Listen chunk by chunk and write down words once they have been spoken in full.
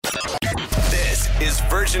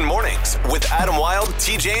Virgin Mornings with Adam Wilde,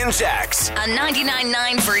 TJ, and Jax. On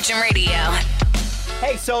 99.9 Virgin Radio.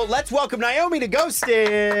 Hey, so let's welcome Naomi to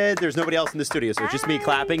Ghosted. There's nobody else in the studio, so it's just me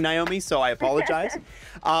clapping, Naomi, so I apologize.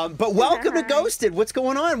 But welcome to Ghosted. What's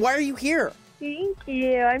going on? Why are you here? Thank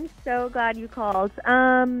you. I'm so glad you called.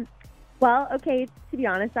 Well, okay, to be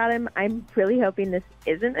honest, Adam, I'm really hoping this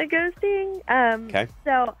isn't a ghosting. Okay.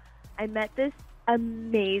 So I met this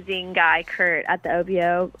amazing guy, Kurt, at the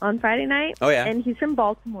OVO on Friday night. Oh, yeah? And he's from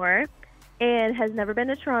Baltimore and has never been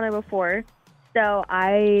to Toronto before. So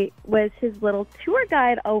I was his little tour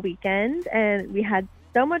guide all weekend, and we had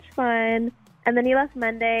so much fun. And then he left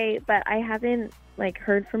Monday, but I haven't,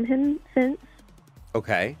 heard from him since.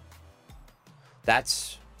 Okay.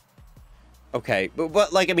 That's... Okay. But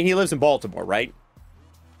he lives in Baltimore, right?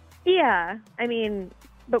 Yeah.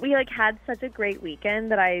 But we, had such a great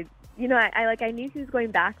weekend that I knew he was going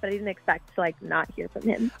back, but I didn't expect to, not hear from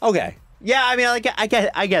him. Okay. Yeah,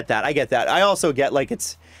 I get that. I also get,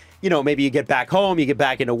 it's... maybe you get back home, you get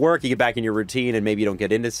back into work, you get back in your routine, and maybe you don't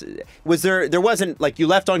get into... There wasn't, you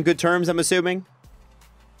left on good terms, I'm assuming?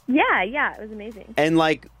 Yeah, it was amazing. And,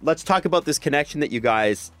 let's talk about this connection that you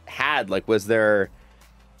guys had. Was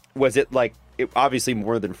it, obviously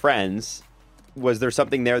more than friends, was there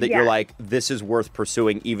something there that you're like, this is worth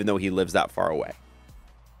pursuing even though he lives that far away?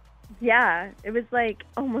 Yeah, it was,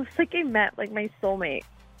 almost like I met, my soulmate.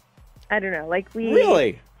 I don't know, we...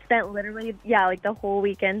 Really? Spent literally, the whole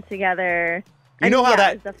weekend together. You know how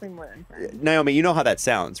that... It was definitely more than friends. Naomi, you know how that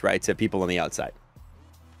sounds, right, to people on the outside?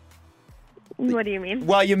 What do you mean?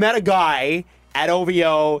 Well, you met a guy at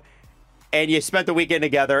OVO, and you spent the weekend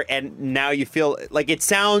together, and now you feel... it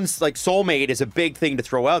sounds like soulmate is a big thing to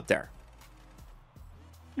throw out there.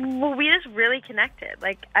 Well, we just really connected.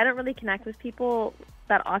 I don't really connect with people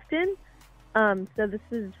that often. So this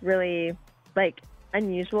is really,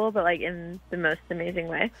 unusual, but in the most amazing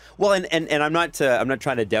way. Well, and I'm not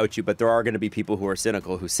trying to doubt you, but there are going to be people who are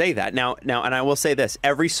cynical who say that. Now, and I will say this: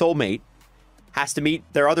 every soulmate has to meet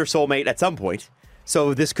their other soulmate at some point.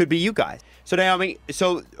 So this could be you guys. So Naomi,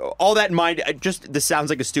 all that in mind, this sounds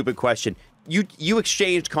like a stupid question. You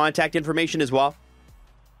exchanged contact information as well?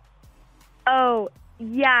 Oh,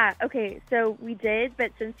 yeah. Okay, so we did,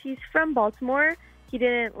 but since he's from Baltimore, he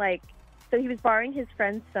didn't so he was borrowing his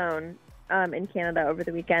friend's phone in Canada over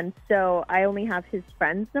the weekend. So I only have his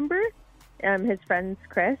friend's number. His friend's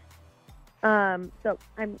Chris. So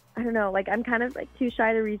I don't know, I'm kind of too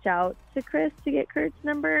shy to reach out to Chris to get Kurt's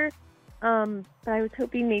number. But I was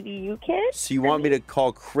hoping maybe you can. So you want me to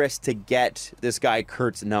call Chris to get this guy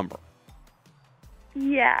Kurt's number?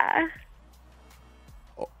 Yeah.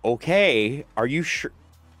 Okay. Are you sure?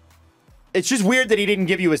 It's just weird that he didn't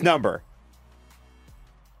give you his number.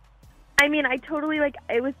 I totally,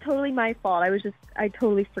 it was totally my fault. I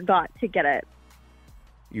totally forgot to get it.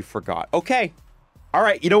 You forgot. Okay. All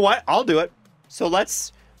right. You know what? I'll do it. So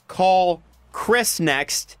let's call Chris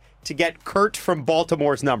next to get Kurt from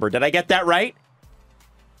Baltimore's number. Did I get that right?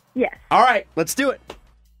 Yes. All right. Let's do it.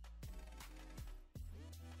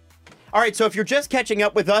 All right. So if you're just catching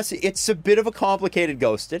up with us, it's a bit of a complicated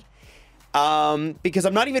ghosted. Because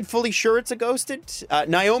I'm not even fully sure it's a ghosted.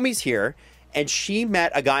 Naomi's here. And she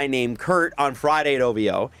met a guy named Kurt on Friday at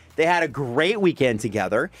OVO. They had a great weekend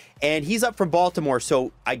together. And he's up from Baltimore,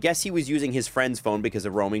 so I guess he was using his friend's phone because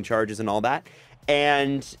of roaming charges and all that.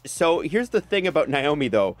 And so here's the thing about Naomi,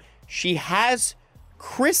 though. She has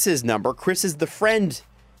Chris's number. Chris is the friend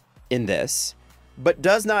in this, but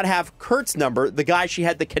does not have Kurt's number, the guy she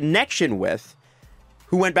had the connection with,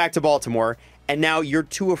 who went back to Baltimore. And now you're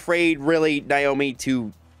too afraid, really, Naomi,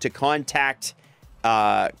 to contact...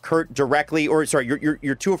 Kurt directly, or sorry,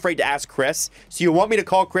 you're too afraid to ask Chris. So you want me to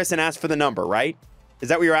call Chris and ask for the number, right? Is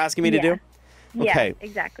that what you're asking me to do? Okay. Yeah,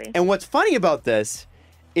 exactly. And what's funny about this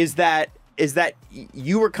is that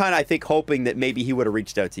you were kind of, I think, hoping that maybe he would have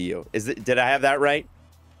reached out to you. Did I have that right?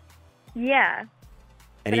 Yeah. And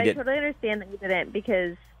but he I did. totally understand that you didn't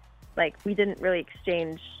because, we didn't really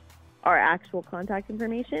exchange our actual contact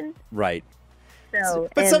information. Right. So,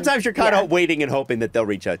 but sometimes you're kind of waiting and hoping that they'll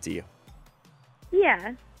reach out to you.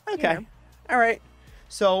 Yeah. Okay. All right.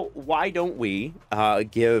 So why don't we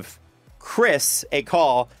give Chris a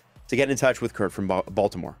call to get in touch with Kurt from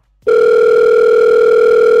Baltimore?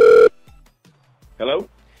 Hello?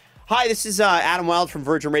 Hi, this is Adam Wilde from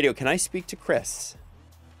Virgin Radio. Can I speak to Chris?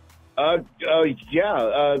 Yeah.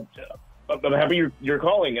 I'm happy you're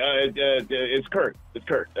calling. It's Kurt. It's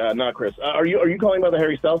Kurt, not Chris. Are you calling about the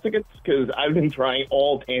Harry Styles tickets? Because I've been trying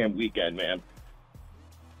all damn weekend, man.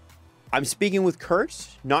 I'm speaking with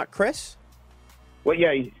Kurt, not Chris. Well,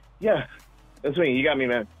 yeah, that's me. You got me,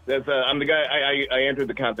 man. I'm the guy. I entered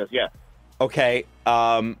the contest. Yeah. Okay.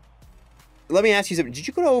 Let me ask you something. Did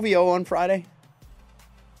you go to OVO on Friday?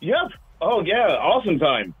 Yep. Oh yeah, awesome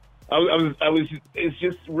time. I was. It's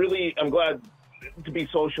just really. I'm glad to be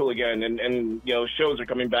social again, and shows are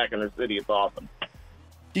coming back in our city. It's awesome.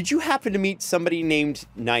 Did you happen to meet somebody named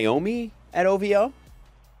Naomi at OVO?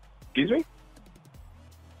 Excuse me.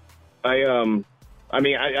 I don't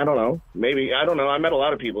know. Maybe I don't know. I met a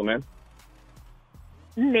lot of people, man.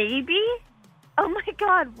 Maybe? Oh my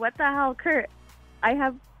God, what the hell, Kurt? I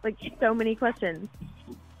have so many questions.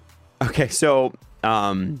 Okay, so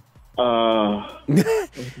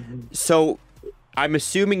so I'm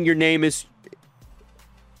assuming your name is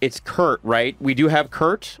it's Kurt, right? We do have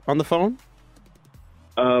Kurt on the phone?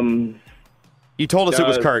 You told us it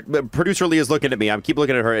was Kurt. But producer Leah's looking at me. I keep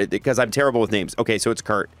looking at her because I'm terrible with names. Okay, so it's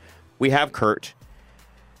Kurt. We have Kurt.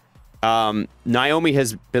 Naomi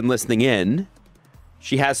has been listening in.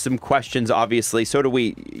 She has some questions, obviously. So do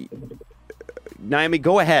we. Naomi,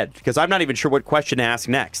 go ahead, because I'm not even sure what question to ask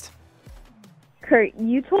next. Kurt,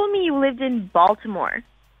 you told me you lived in Baltimore.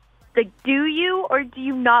 Do you or do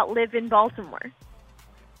you not live in Baltimore?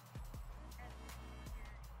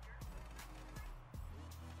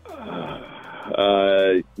 Well,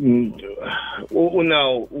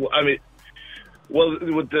 no. I mean,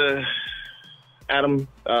 with the Adam.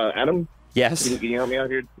 Yes. Can you help me out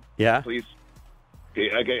here? Yeah. Please.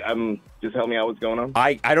 Okay. Just help me out. What's going on?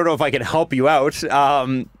 I don't know if I can help you out.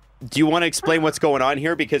 Do you want to explain what's going on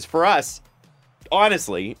here? Because for us,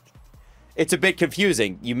 honestly, it's a bit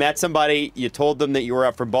confusing. You met somebody, you told them that you were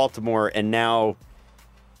up from Baltimore, and now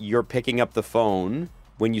you're picking up the phone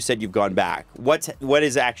when you said you've gone back. What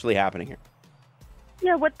is actually happening here?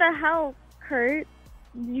 Yeah, what the hell, Kurt?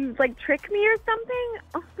 You trick me or something?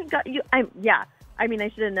 Oh my God, I mean, I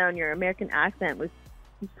should have known your American accent was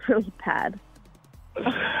really bad.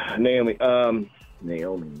 Naomi. All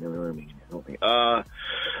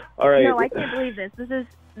right. No, I can't believe this. This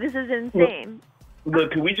is insane.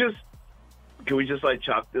 Look, can we just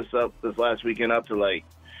chalk this last weekend up to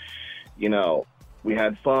we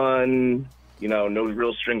had fun, no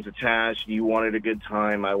real strings attached. You wanted a good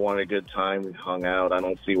time, I wanted a good time. We hung out. I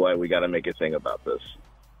don't see why we got to make a thing about this.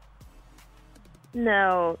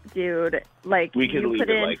 No, dude. We could you leave put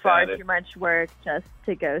it in like far that. too much work just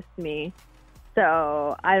to ghost me.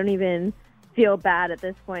 So I don't even feel bad at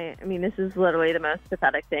this point. I mean, this is literally the most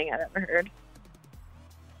pathetic thing I've ever heard.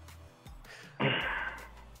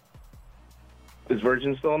 Is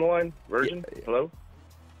Virgin still on the line? Virgin? Hello?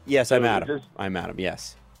 Yes, I'm Adam. I'm Adam,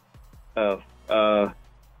 yes. Oh. So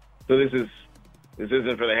this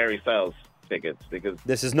isn't for the Harry Styles tickets because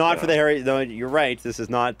this is not for the Harry. No, you're right. This is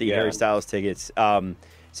not the Harry Styles tickets. So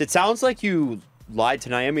it sounds like you lied to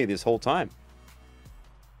Naomi this whole time.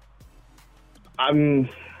 I mean,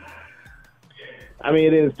 it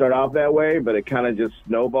didn't start off that way, but it kind of just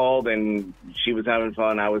snowballed, and she was having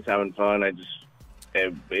fun, I was having fun. It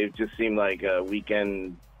just seemed like a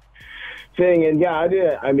weekend thing, and yeah, I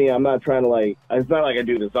did. I mean, I'm not trying to it's not like I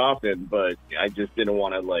do this often, but I just didn't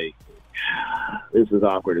want to this is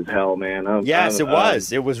awkward as hell, man. It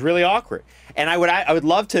was. It was really awkward, and I would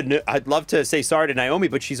love to. I'd love to say sorry to Naomi,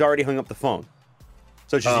 but she's already hung up the phone.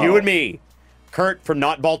 So it's just you and me, Kurt from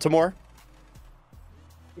not Baltimore.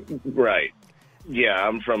 Right. Yeah,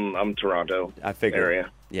 I'm Toronto. I figured. Area.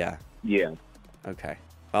 Yeah. Yeah. Okay.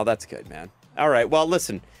 Well, that's good, man. All right. Well,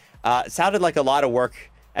 listen. It sounded like a lot of work,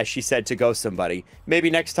 as she said, to ghost somebody. Maybe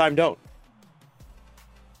next time don't.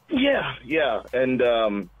 Yeah. And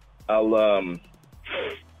I'm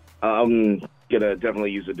gonna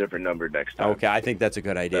definitely use a different number next time. Okay, I think that's a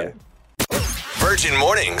good idea. Virgin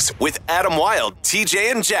Mornings with Adam Wilde,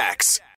 TJ, and Jax.